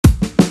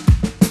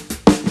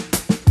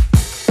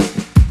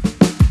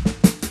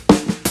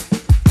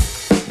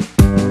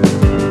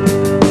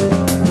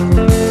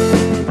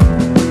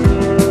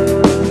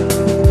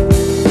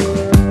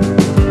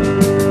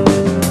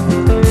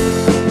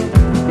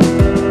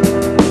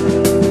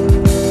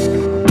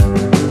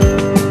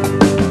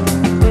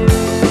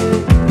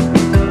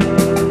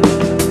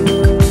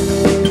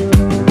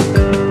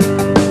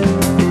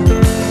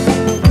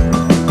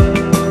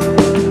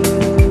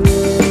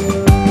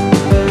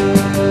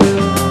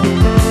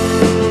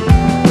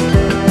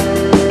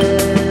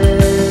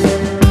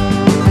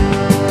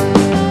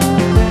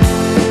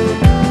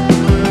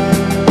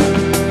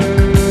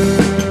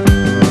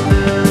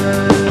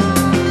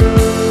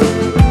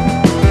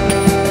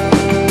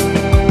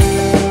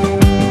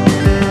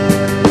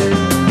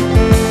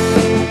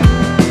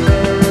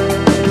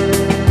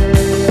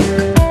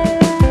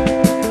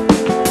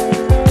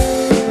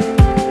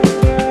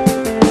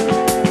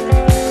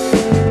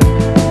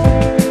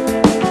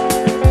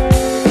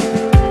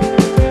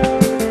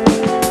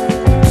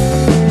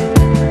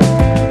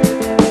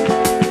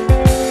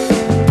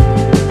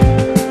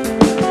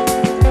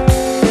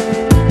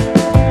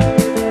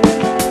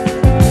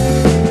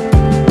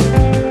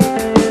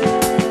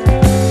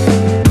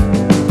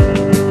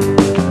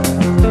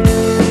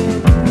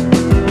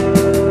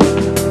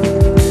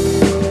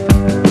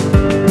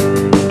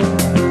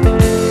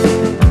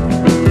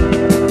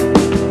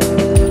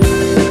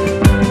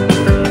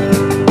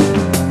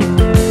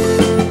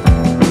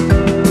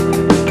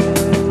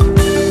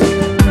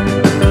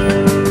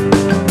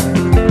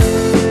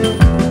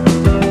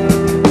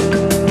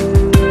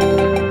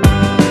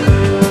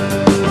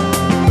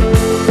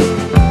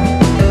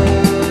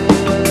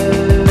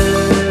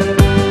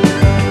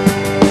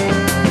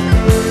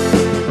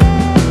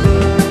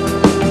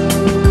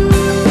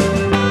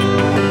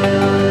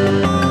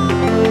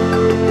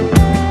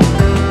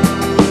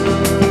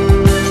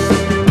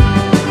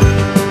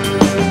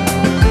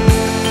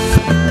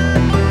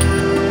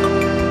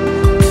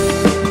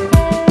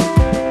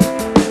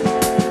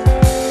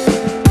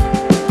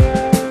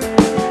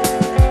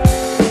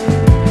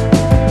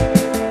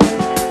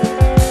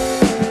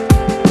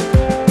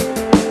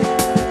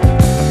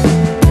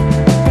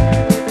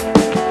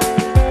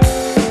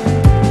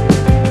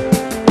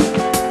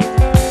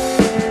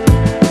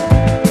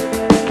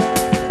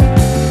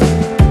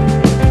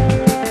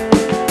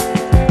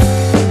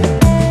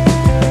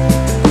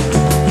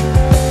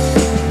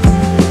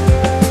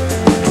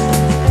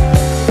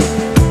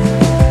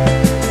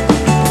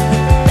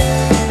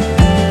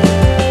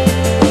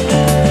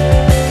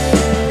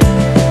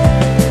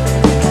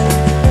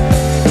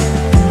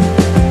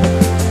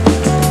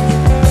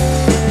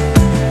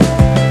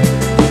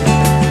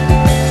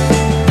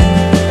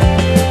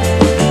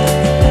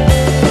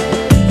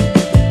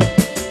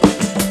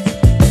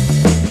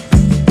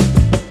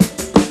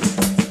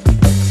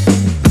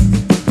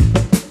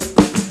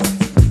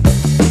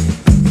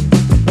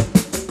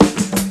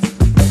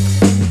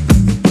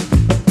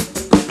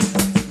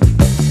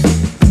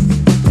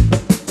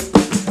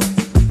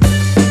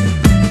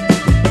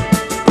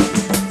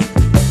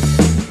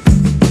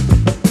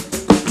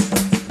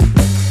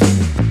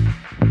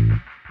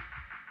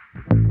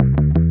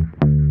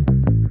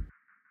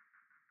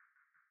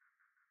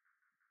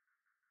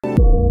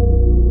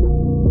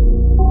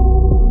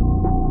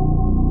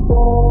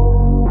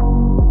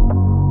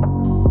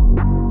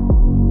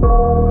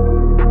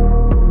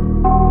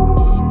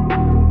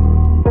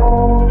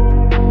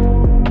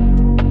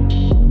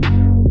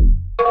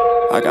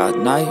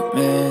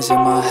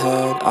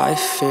I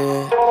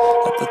fear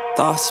that the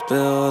thoughts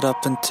build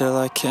up until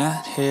I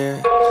can't hear,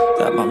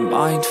 that my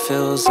mind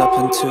fills up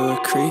into a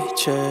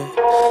creature,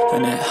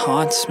 and it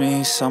haunts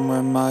me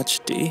somewhere much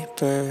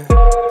deeper.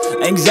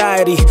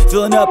 Anxiety,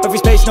 filling up every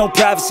space, no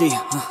privacy.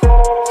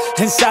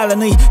 And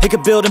silently, it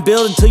could build and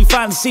build until you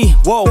finally see,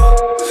 whoa,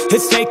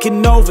 it's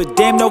taking over,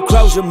 damn no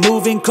closure,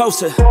 moving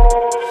closer.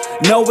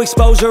 No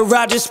exposure,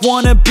 I just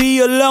wanna be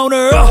a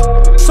loner.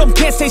 Some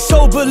can't stay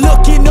sober,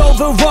 looking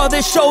over all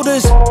their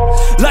shoulders,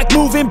 like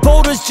moving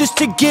boulders just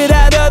to get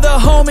out of the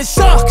home. It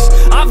sucks,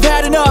 I've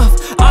had enough,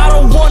 I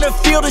don't wanna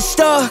feel the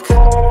stuck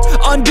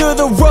under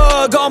the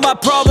rug, all my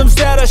problems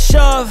that I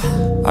shove.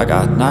 I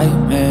got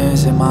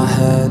nightmares in my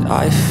head,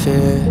 I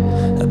fear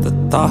that the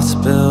thoughts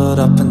build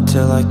up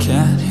until I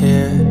can't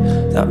hear,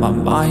 that my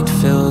mind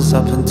fills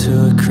up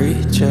into a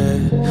creature,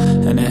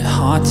 and it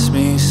haunts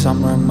me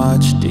somewhere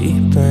much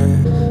deeper.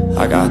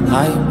 I got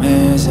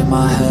nightmares in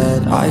my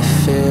head, I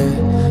fear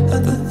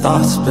that the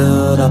thoughts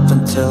build up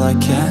until I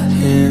can't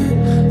hear,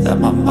 that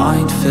my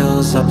mind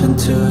fills up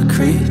into a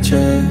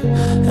creature,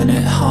 and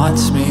it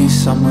haunts me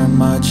somewhere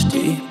much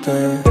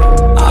deeper.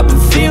 I've been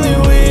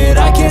feeling weird,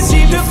 I can't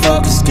seem to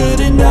focus good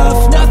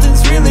enough,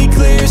 nothing's really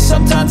clear,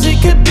 sometimes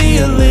it could be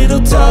a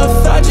little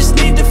tough. I just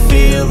need to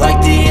feel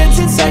like the end's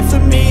in sight for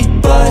me,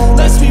 but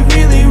let's be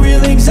really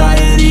real,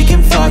 anxiety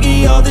can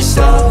foggy all this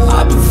stuff.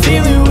 I've been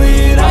feeling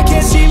weird, I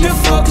can't seem to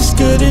focus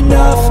good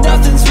enough,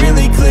 nothing's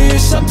really clear,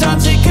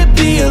 sometimes it could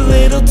be a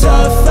little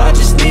tough. I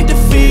just need to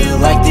feel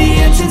like the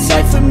end's in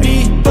sight for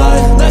me,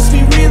 but let's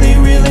be really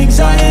real,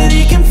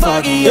 anxiety can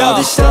foggy all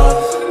this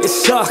stuff. It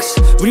sucks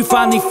when you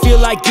finally feel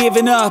like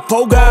giving up.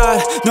 Oh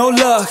God, no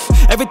luck,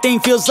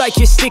 everything feels like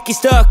you're sticky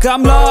stuck.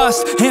 I'm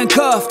lost,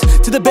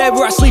 handcuffed to the bed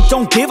where I sleep,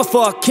 don't give a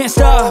fuck. Can't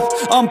stop,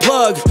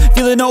 unplug,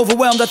 feeling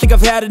overwhelmed, I think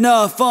I've had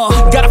enough.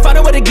 Gotta find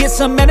a way to get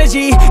some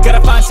energy,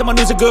 gotta find someone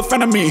who's a good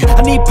friend of me.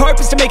 I need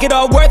purpose to make it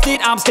all worth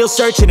it, I'm still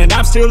searching and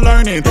I'm still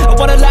learning. I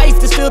want a life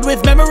that's filled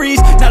with memories,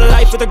 not a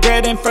life with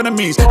regret in front of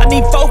me. I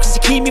need focus to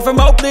keep me from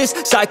hopeless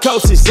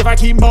psychosis if I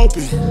keep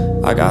moping.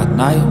 I got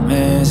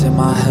nightmares in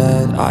my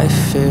head, I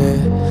fear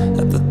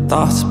that the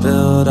thoughts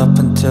build up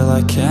until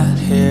I can't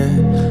hear,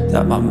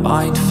 that my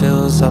mind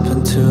fills up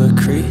into a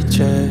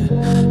creature,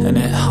 and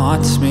it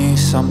haunts me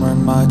somewhere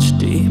much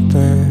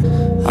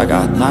deeper. I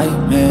got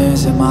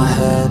nightmares in my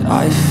head,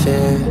 I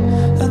fear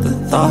that the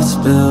thoughts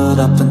build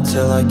up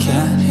until I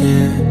can't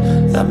hear,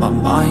 that my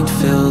mind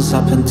fills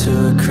up into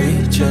a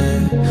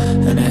creature,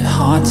 and it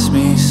haunts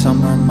me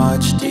somewhere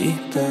much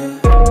deeper.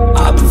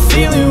 I've been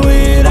feeling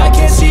weird, I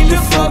can't seem to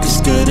focus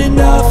good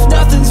enough,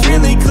 nothing's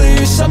really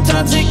clear,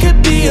 sometimes it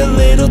could be a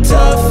little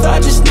tough. I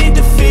just need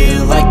to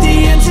feel like the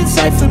end's in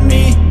sight for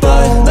me,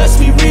 but let's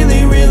be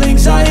really real,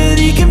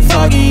 anxiety can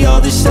foggy all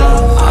this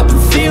stuff. I've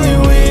been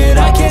feeling weird,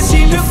 I can't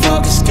seem to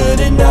focus good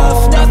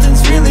enough,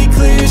 nothing's really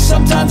clear,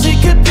 sometimes it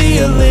could be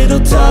a little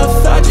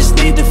tough. I just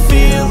need to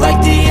feel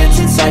like the end's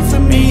in sight for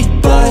me,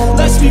 but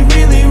let's be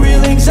really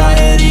real,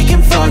 anxiety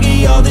can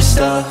foggy all this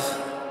stuff.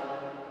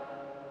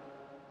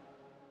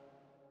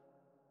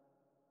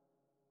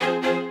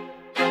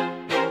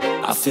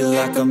 I feel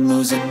like I'm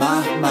losing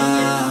my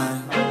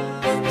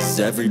mind. Is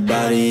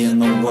everybody in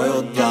the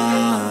world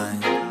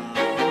blind?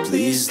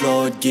 Please,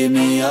 Lord, give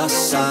me a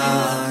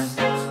sign,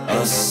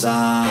 a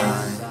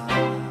sign.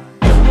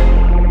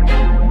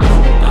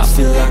 I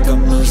feel like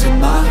I'm losing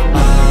my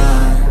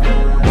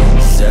mind.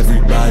 Is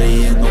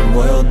everybody in the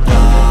world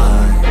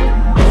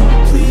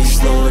blind?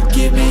 Please, Lord,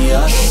 give me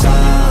a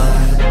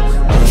sign,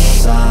 a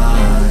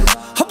sign.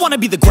 I wanna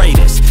be the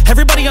greatest,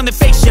 everybody on their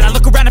fake shit. I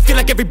look around and feel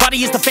like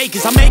everybody is the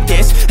fakest. I make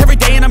this every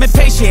day and I'm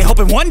impatient,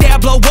 hoping one day I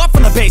blow up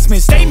from the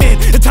basement. Statement,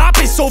 the top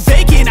is so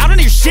vacant, I don't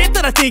hear shit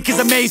that I think is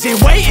amazing.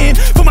 Waiting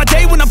for my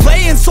day when I'm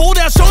playing sold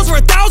out shows for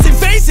 1,000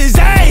 faces.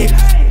 Hey,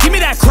 give me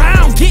that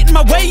crown, get in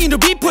my way and to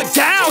be put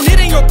down. It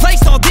ain't your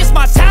place, all this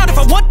my town. If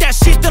I want that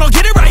shit, then I'll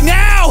get it right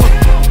now.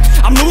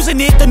 I'm losing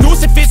it, the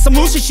noose it fits, I'm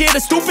losing shit. A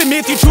stupid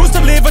myth, you choose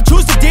to live or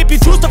choose to dip. You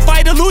choose to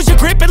fight or lose your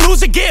grip and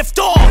lose a gift.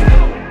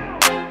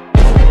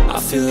 I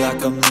feel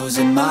like I'm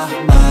losing my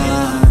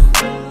mind.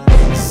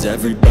 Is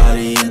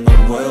everybody in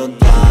the world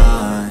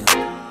blind?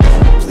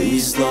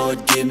 Please,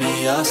 Lord, give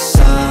me a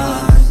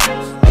sign,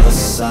 a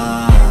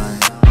sign.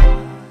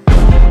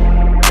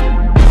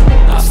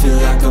 I feel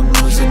like I'm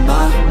losing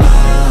my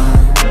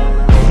mind.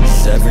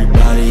 Is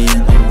everybody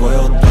in the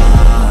world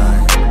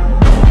blind?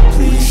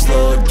 Please,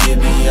 Lord, give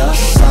me a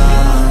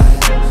sign,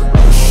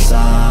 a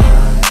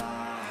sign.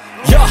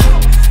 Yeah.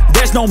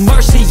 There's no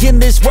mercy in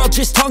this world,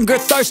 just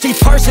hunger-thirsty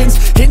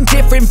persons in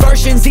different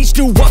versions. Each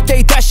new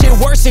update, that shit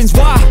worsens.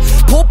 Why?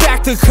 Pull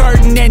back the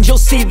curtain and you'll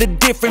see the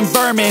different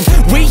vermin.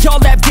 We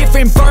all have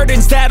different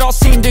burdens that all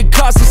seem to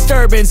cause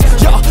disturbance.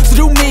 Yo, so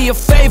do me a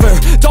favor,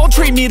 don't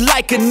treat me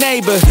like a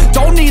neighbor.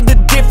 Don't need the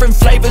different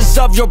flavors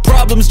of your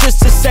problems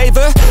just to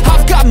savor.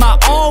 I've got my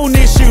own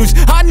issues,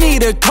 I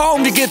need a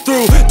comb to get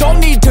through.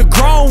 Don't need to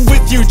groan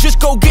with you, just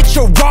go get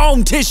your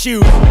own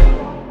tissue.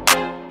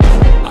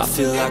 I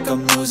feel like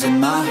I'm losing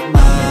my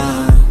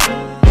mind.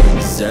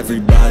 Is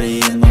everybody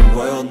in the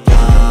world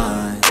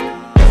blind?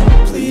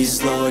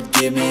 Please, Lord,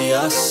 give me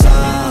a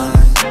sign,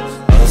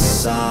 a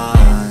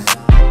sign.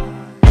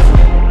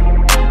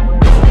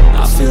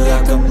 I feel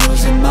like I'm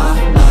losing my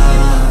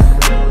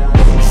mind.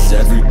 Is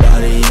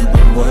everybody in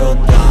the world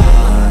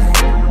blind?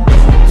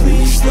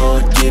 Please,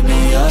 Lord, give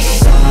me a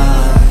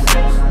sign,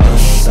 a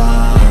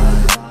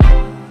sign.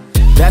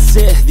 That's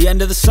it, the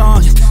end of the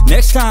song.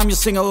 Next time you'll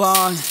sing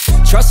along.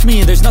 Trust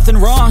me, there's nothing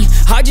wrong.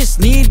 I just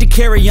need to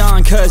carry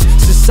on, cause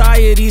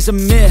society's a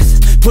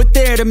myth put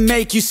there to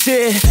make you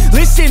sit.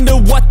 Listen to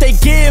what they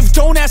give.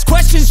 Don't ask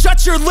questions,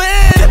 shut your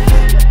lid.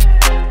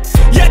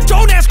 Yeah,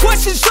 don't ask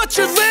questions, shut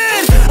your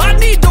lid. I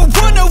need to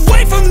run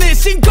away from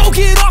this and go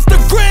get off the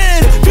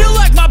grid. Feel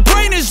like my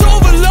brain is